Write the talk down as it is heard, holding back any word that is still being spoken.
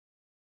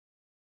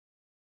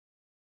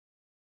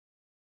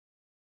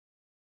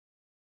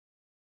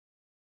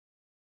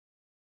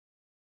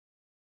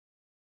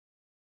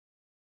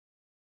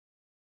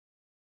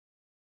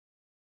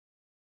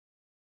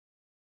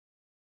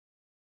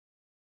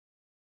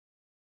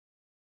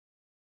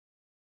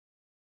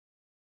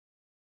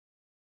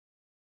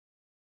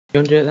You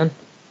want to do it then?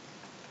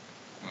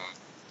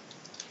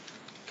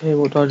 Okay,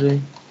 what do I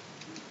do?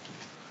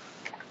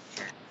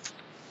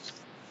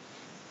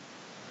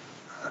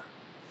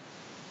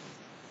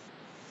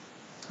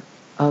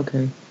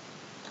 Okay.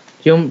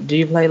 Do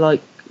you play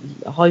like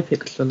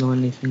Hypixel or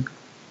anything?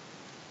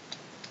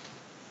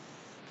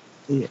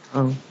 Yeah.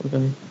 Oh, okay.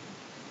 Do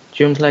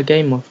you want to play a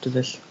game after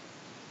this?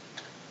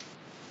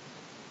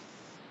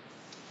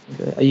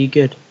 Okay. Are you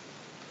good?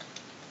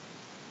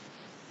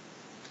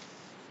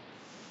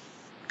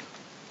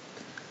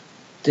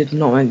 Did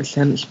not make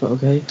sense, but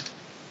okay.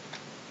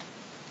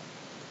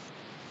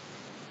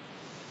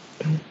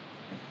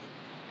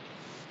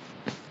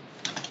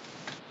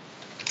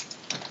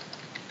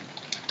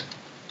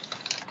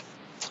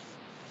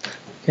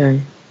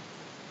 Okay.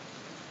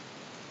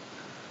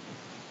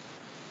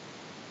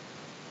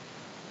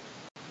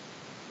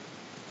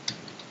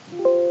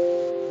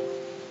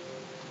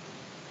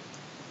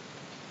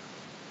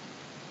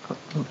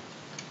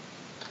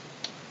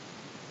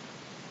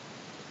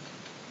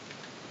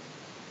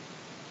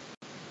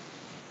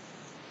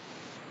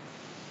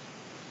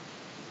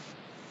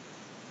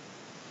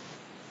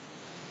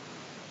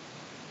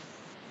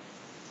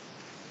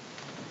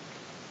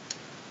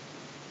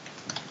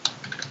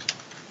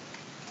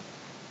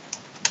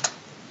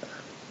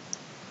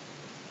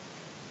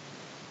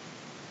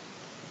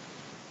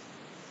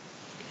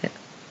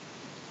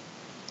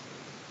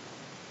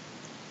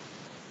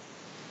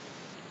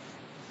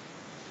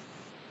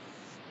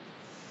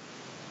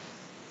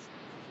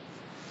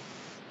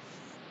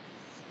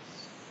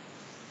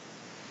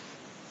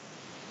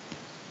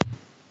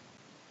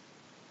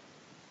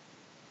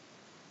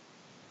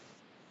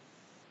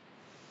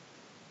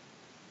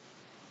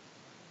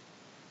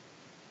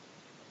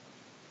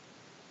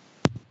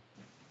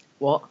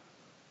 What?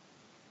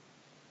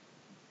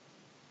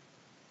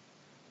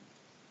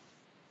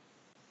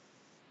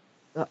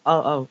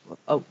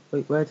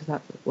 Wait, where did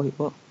that? Wait,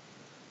 what?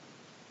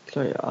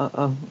 Sorry.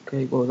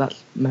 Okay. Well,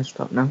 that's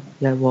messed up now.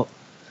 Yeah. What?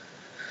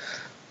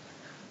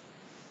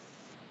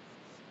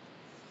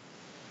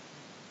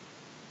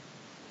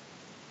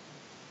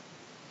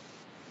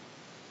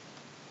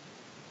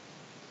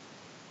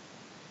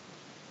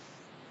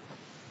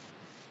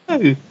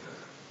 No.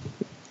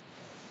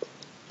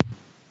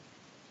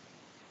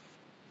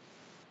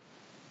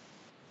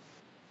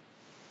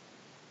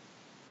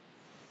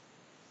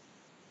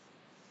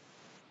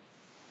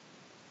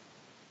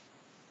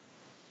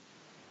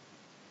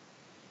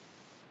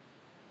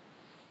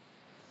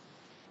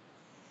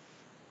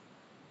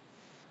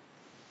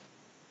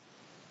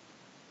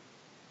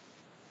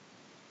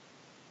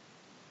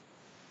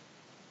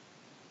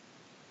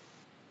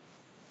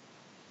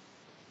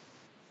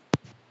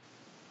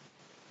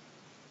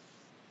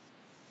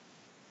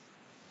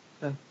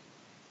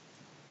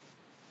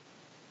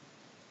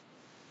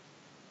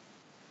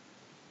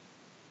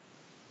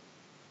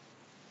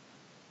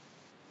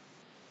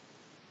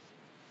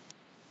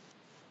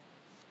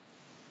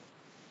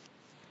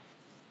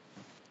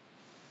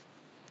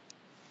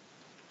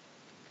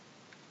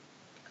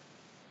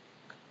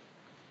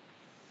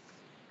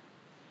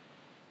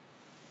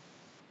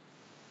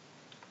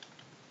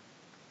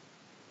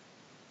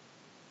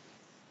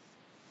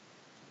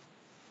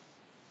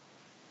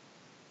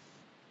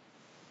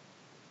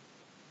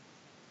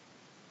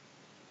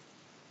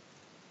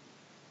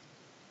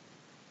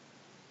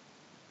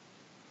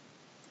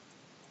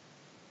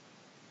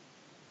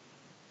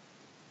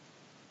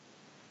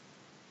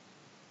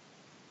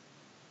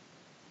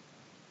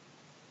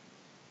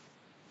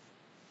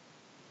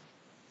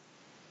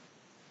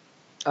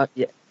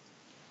 Yeah.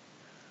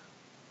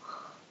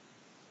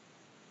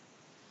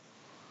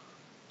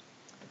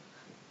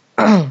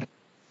 I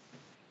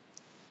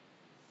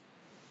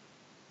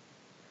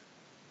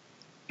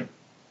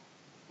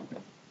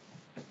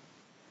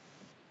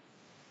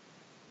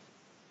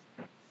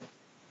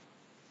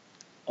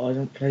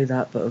don't play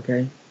that, but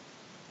okay.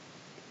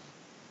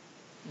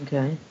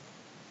 Okay.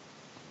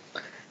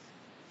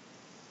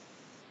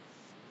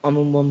 I'm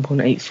on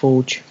 1.8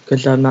 Forge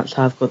because that's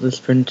how I've got the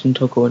sprint and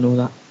toggle and all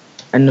that.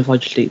 And if I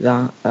delete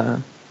that,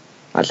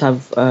 that's how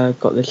I've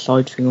got this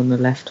side thing on the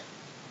left.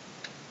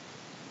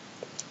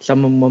 So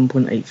I'm on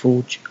 1.8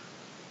 Forge.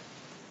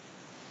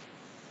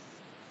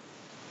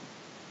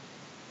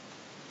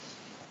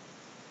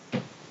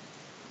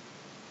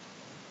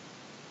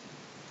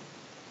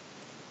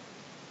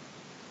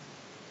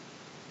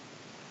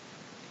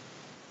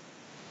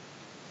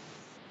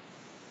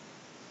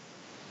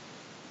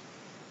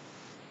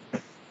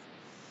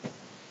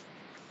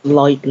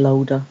 Light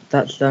loader.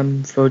 That's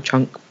for a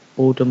chunk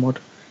border mod,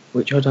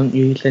 which I don't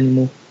use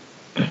anymore.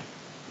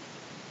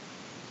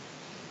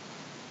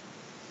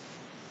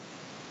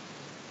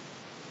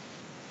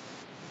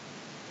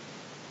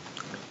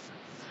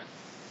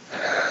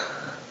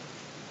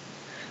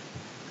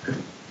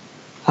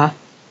 Huh?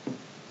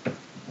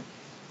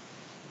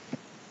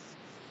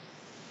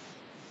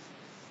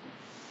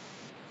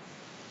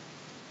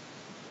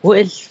 What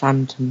is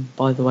Phantom,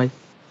 by the way?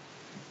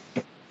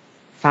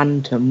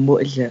 Phantom,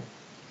 what is it?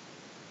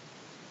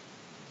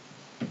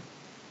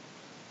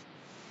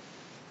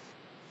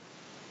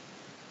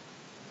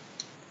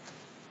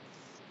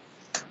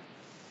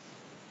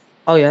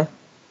 Oh yeah.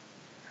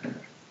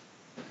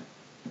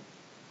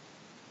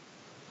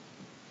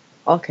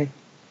 Okay.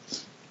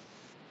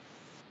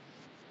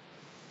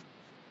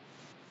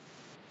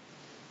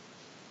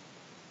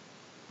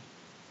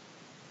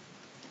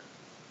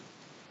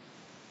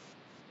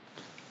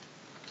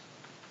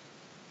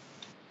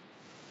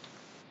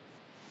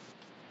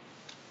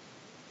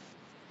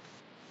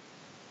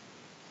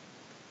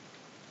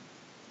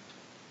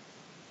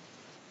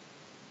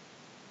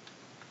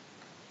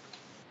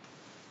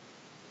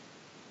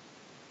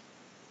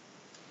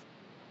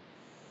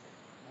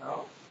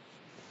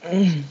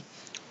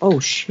 Oh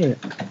shit.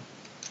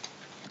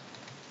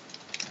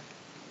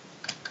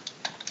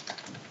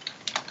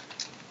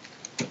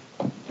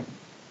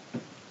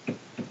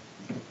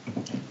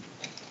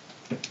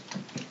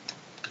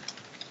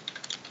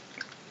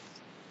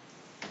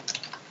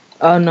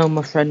 Oh no,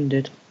 my friend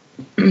did.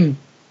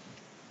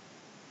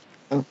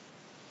 Oh.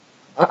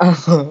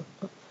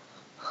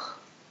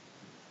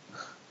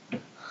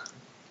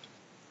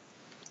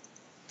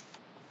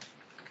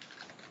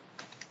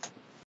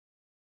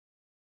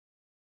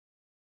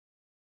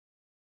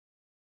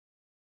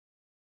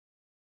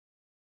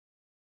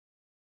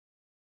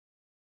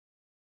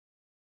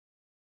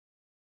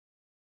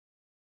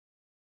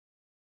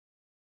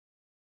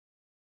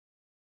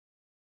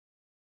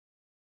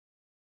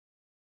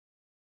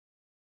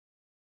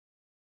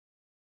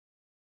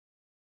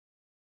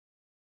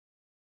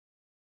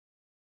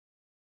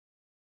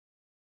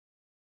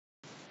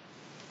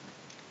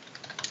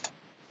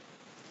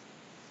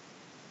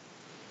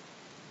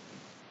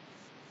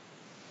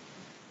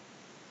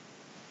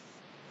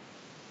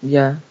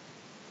 Yeah.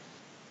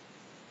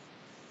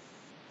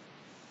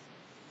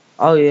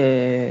 Oh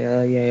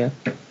yeah.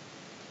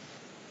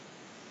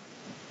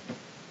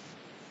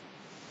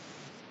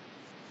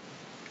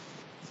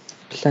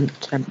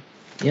 Temp.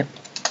 Yep.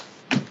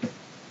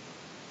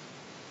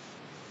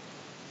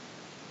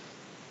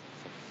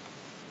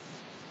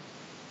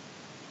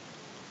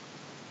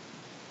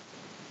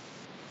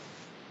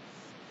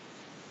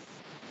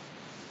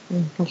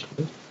 That's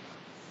good.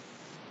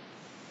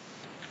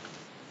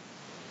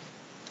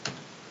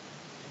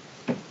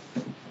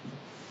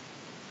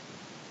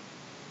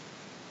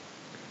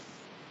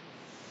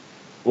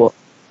 What?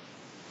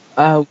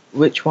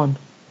 Which one?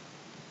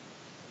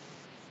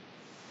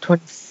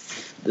 20,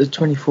 the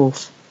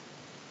 24th.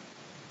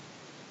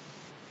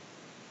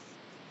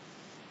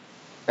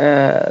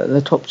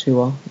 The top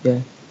two are,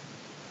 yeah.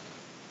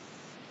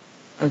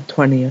 And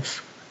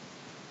 20th.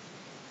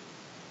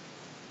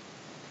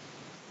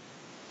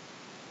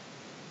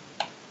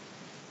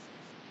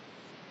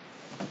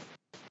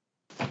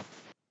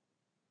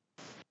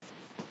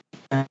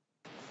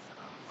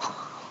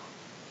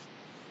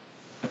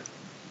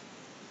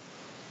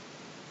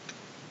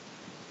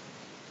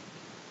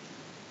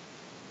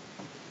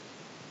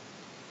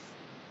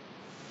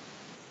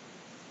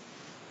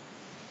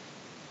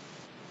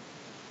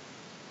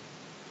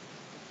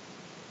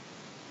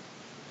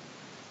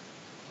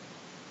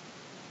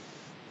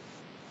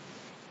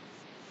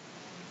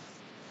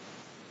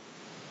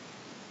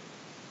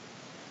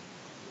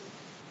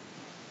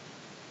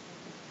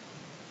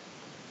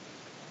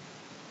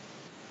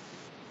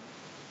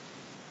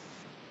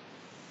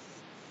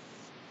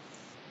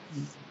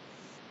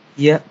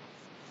 Yep.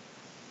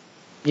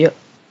 Yep.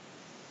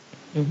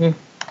 Mhm.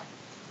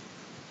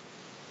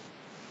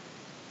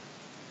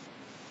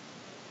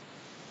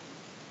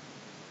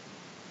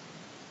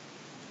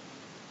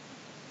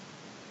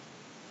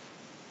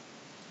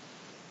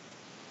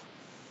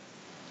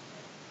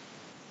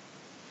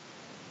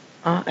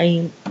 I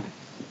ain't.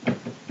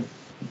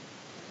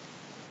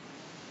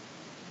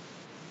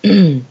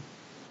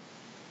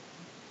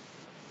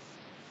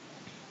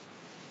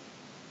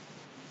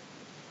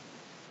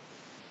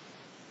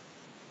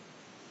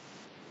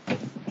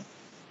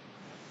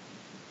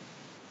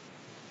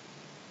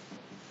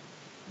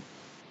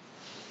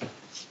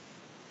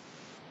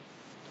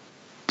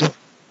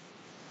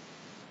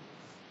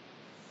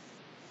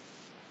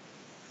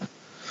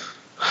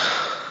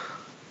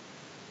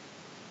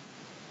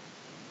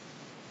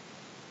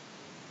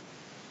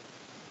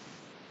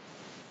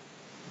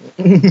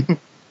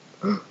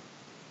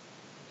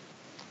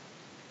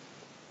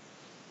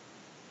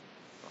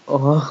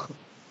 Oh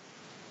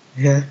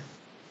yeah.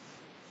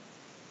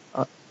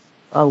 Uh,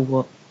 oh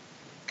what?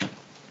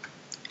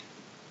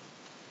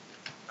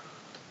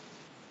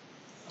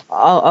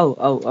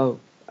 Oh.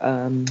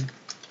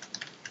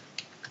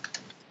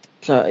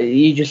 So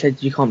you just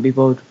said you can't be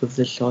bothered with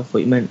this, so I thought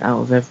you meant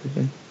out of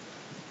everything.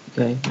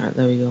 Okay, alright,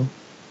 there we go.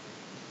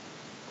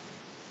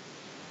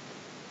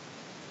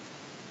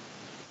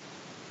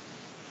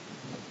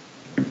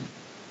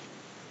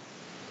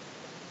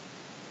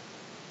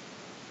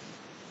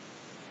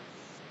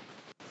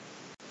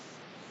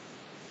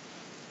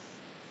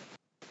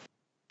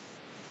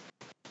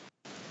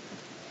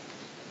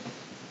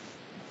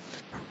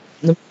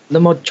 The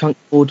mod chunk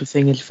border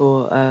thing is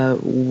for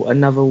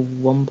another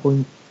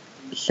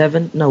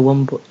 1.7. No,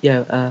 1.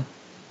 Yeah,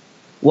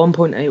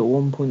 1.8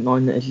 or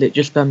 1.9. Is it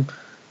just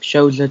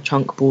shows a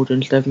chunk border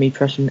instead of me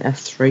pressing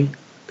F3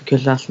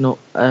 because that's not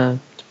the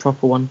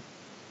proper one.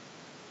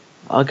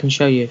 I can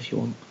show you if you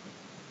want.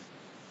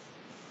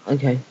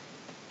 Okay.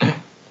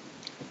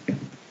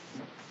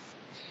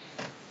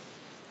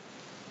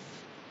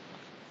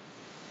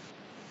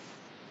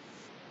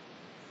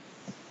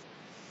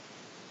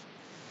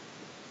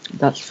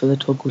 That's for the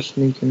toggle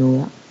sneak and all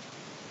that.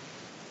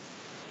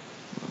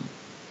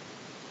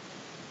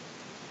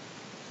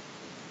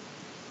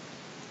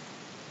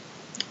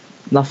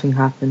 Nothing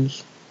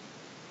happens.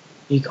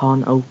 You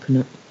can't open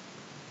it.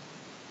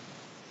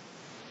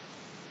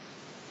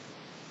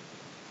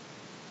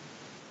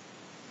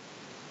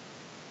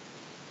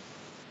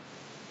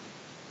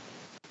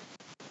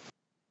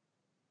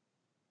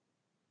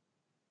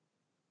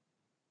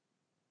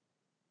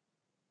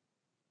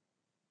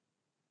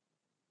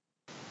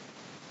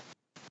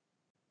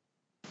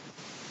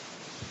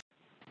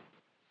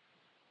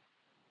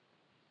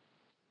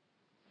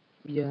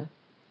 Yeah,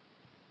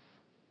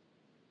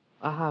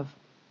 I have.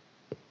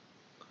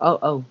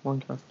 Oh,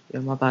 Minecraft.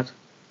 Yeah, my bad.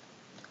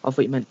 I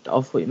thought you meant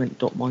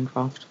dot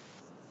Minecraft.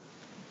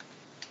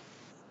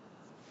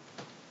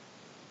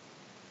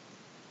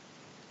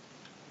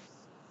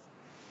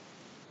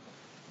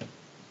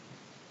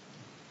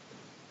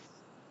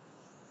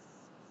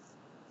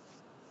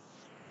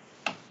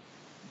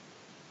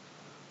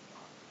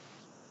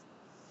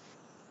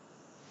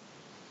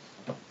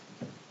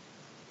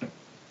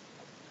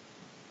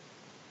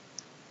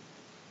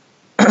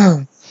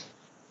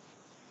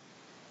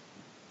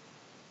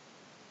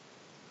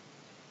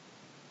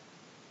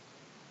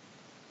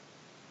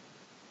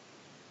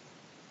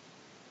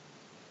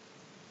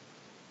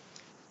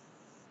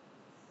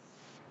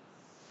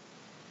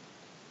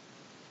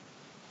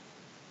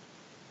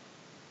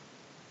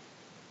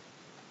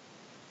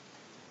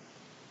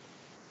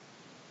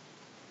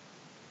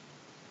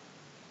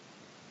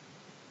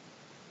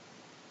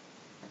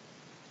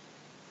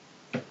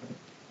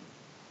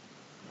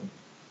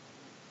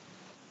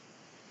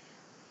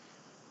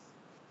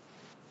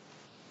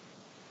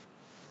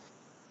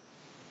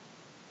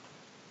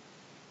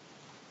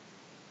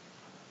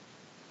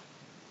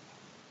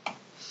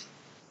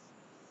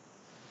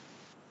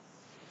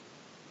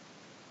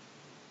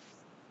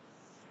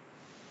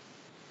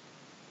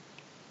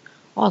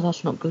 Oh,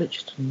 that's not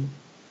glitched.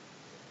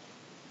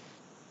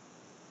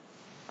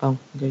 Oh,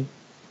 okay.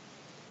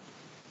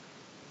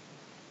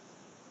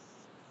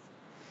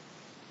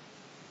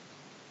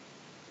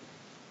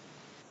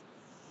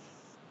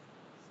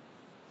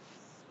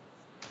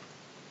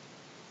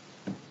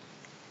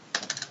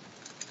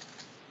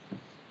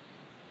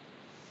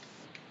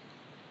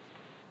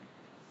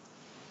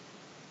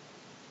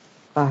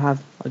 I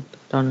have.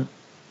 I've done it.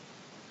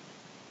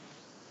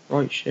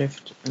 Right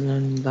shift and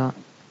then that.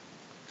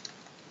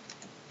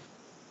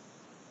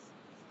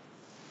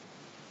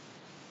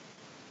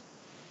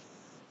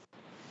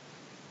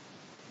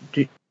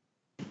 Do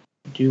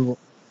do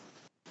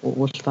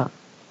what's that?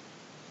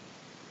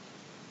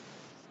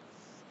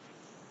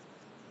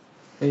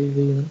 AV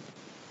then.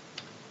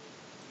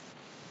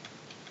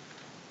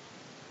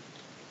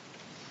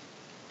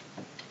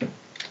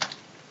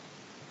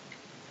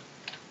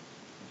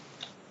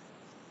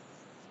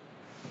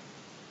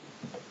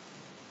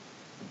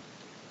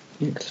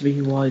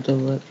 XVY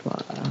double X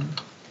like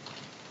that.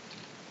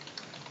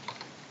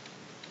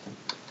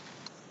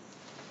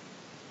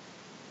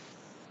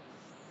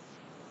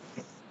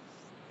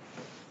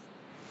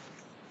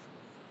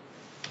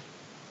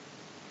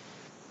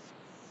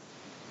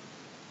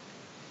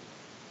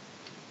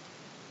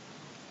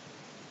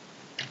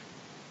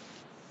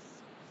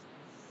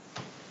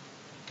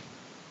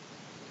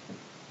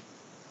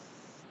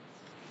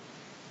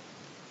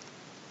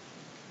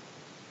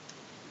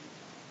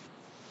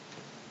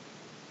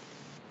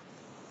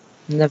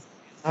 Never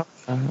that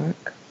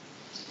back.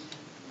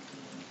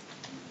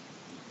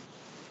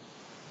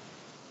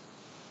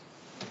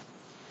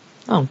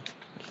 Oh,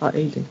 it's that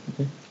easy.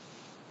 Okay.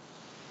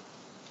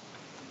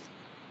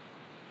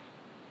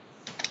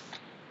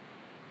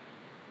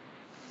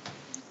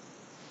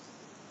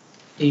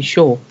 Are you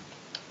sure?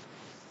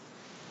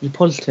 You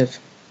positive?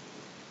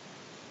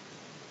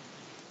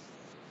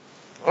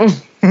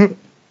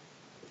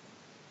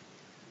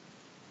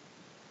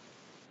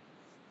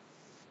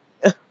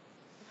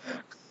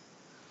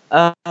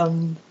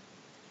 um,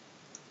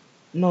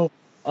 no.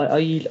 I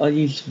use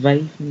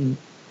Vape and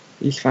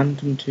use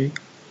Phantom too.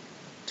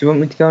 Do you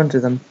want me to go into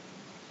them?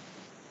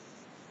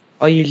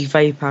 I use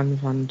Vape and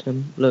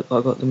Phantom. Look,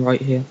 I got them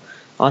right here.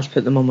 I just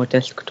put them on my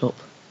desktop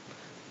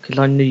because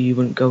I knew you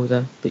wouldn't go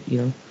there. But you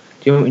know, do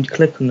you want me to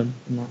click on them?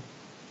 No.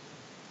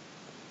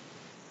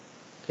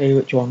 Okay,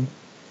 which one?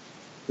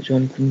 Which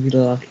one can be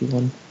the lucky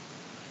one?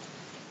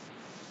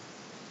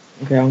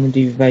 Okay, I'm gonna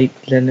do Vape.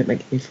 Then it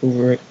makes me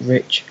feel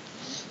rich.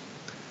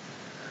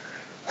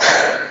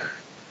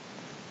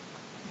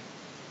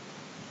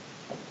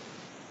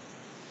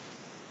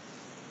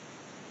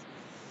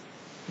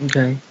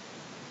 Okay.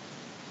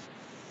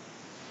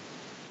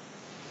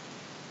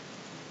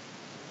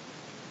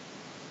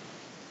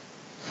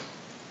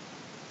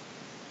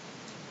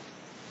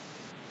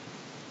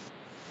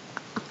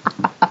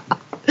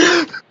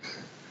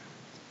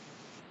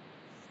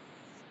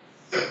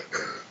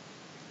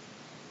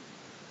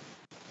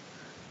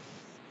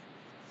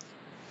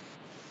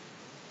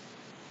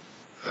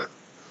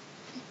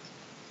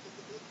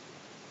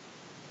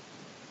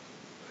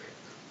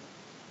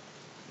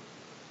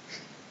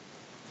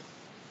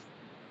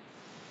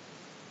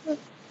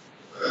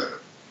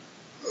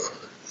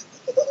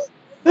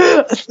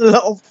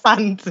 little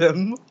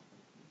phantom.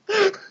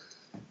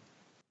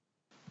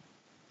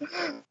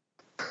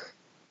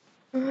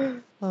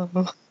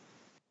 Oh.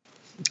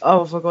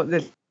 Oh, I forgot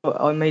this.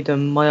 I made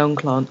my own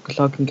plant because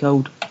I can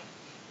code.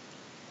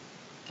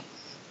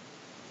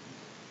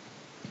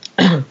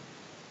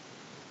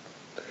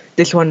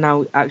 This one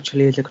now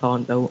actually is a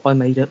plant though. I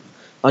made it.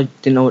 I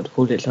didn't know what to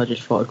call it, so I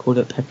just thought I'd call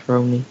it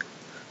pepperoni.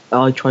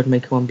 I tried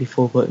making one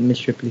before, but it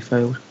miserably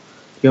failed.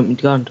 You want me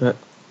to go into it?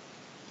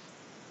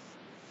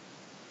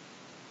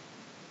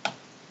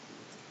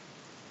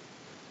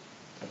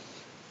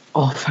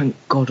 Oh, thank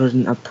God I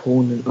didn't have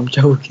porn. I'm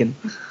joking.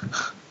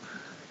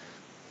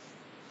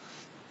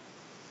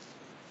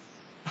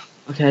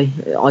 Okay,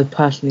 I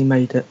personally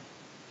made it.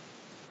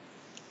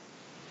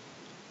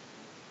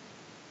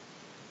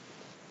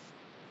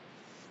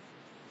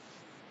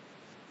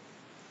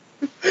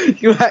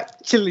 You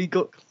actually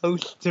got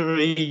close to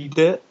read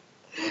it.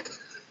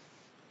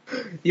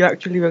 You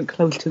actually went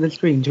close to the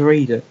screen to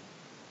read it.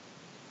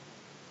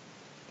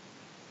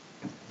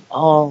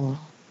 Oh.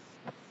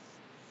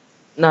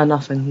 No,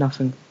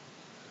 nothing.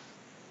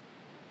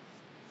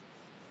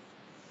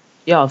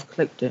 Yeah, I've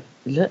clicked it.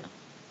 Is it?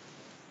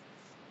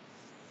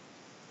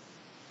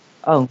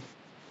 Oh.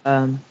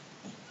 Um.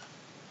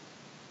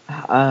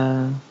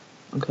 Uh.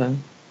 Okay.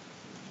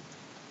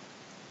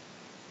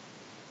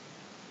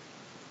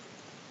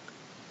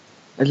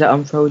 Is it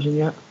unfrozen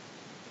yet?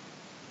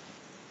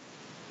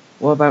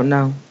 What about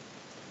now?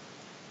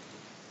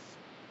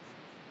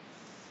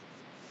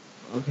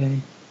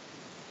 Okay.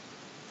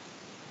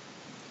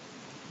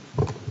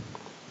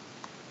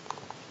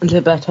 Is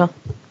it better?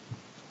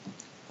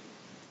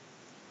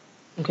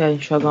 Okay,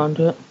 shall I go on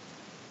to it?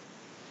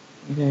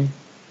 Okay.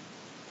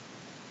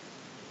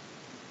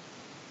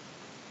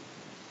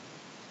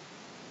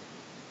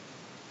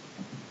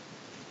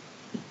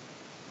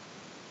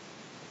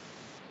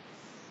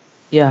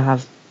 Yeah, I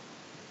have.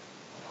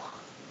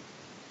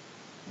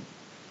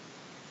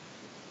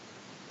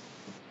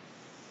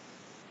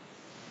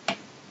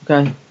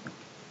 Okay.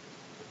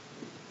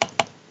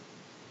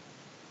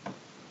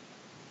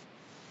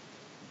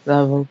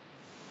 Level.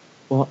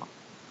 What?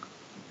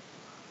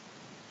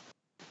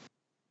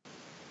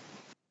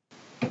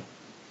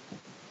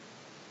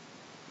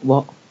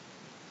 What?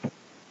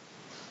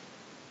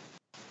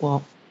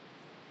 What?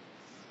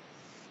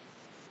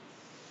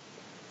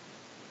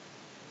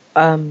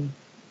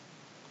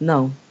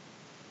 No.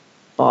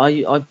 But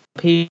I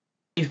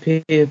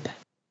PvP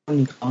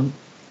only can't,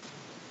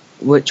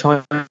 which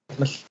I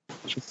must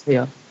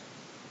here.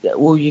 Yeah,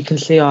 well, you can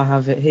see I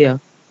have it here.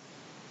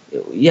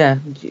 Yeah.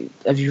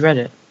 Have you read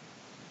it?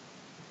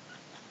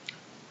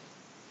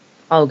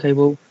 Oh, okay.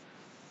 Well.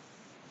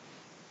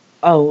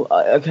 Oh.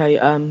 Okay.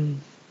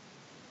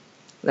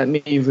 Let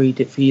me read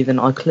it for you. Then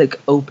I click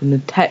open the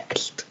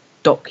text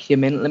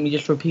document. Let me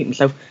just repeat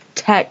myself.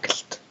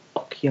 Text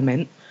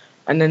document.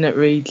 And then it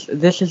reads,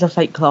 "This is a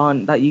fake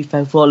client that you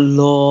fell for.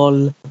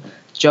 Lol.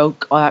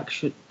 Joke. I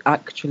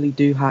actually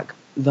do hack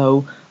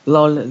though.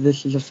 Lol.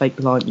 This is a fake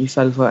client you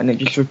fell for." And it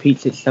just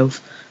repeats itself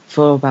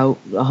for about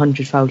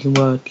 100,000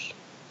 words.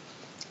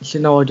 So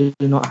no, I do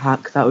not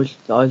hack. I was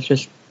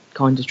just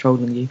kind of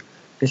trolling you.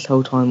 This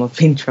whole time I've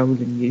been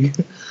trolling you.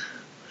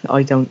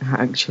 I don't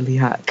actually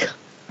hack.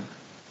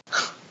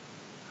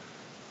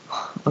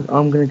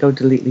 I'm gonna go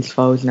delete these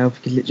files now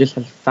because it just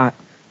has fat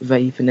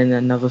vape and then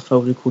another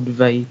folder called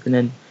vape and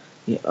then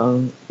yeah,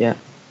 yeah,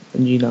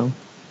 and you know.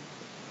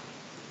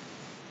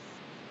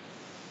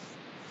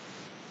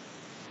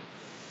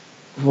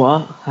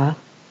 What? Huh?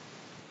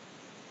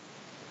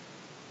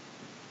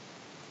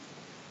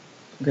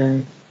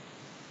 Okay.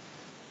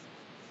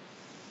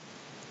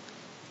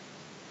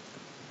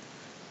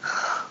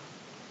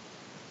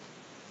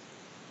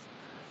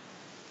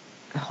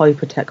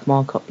 Hypertext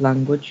markup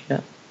language,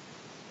 yeah.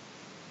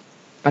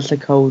 That's a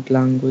code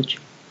language.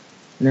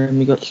 And then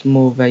we got some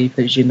more vape,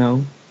 as you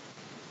know.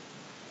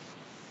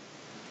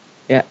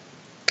 Yeah.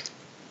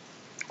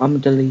 I'm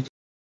deleting.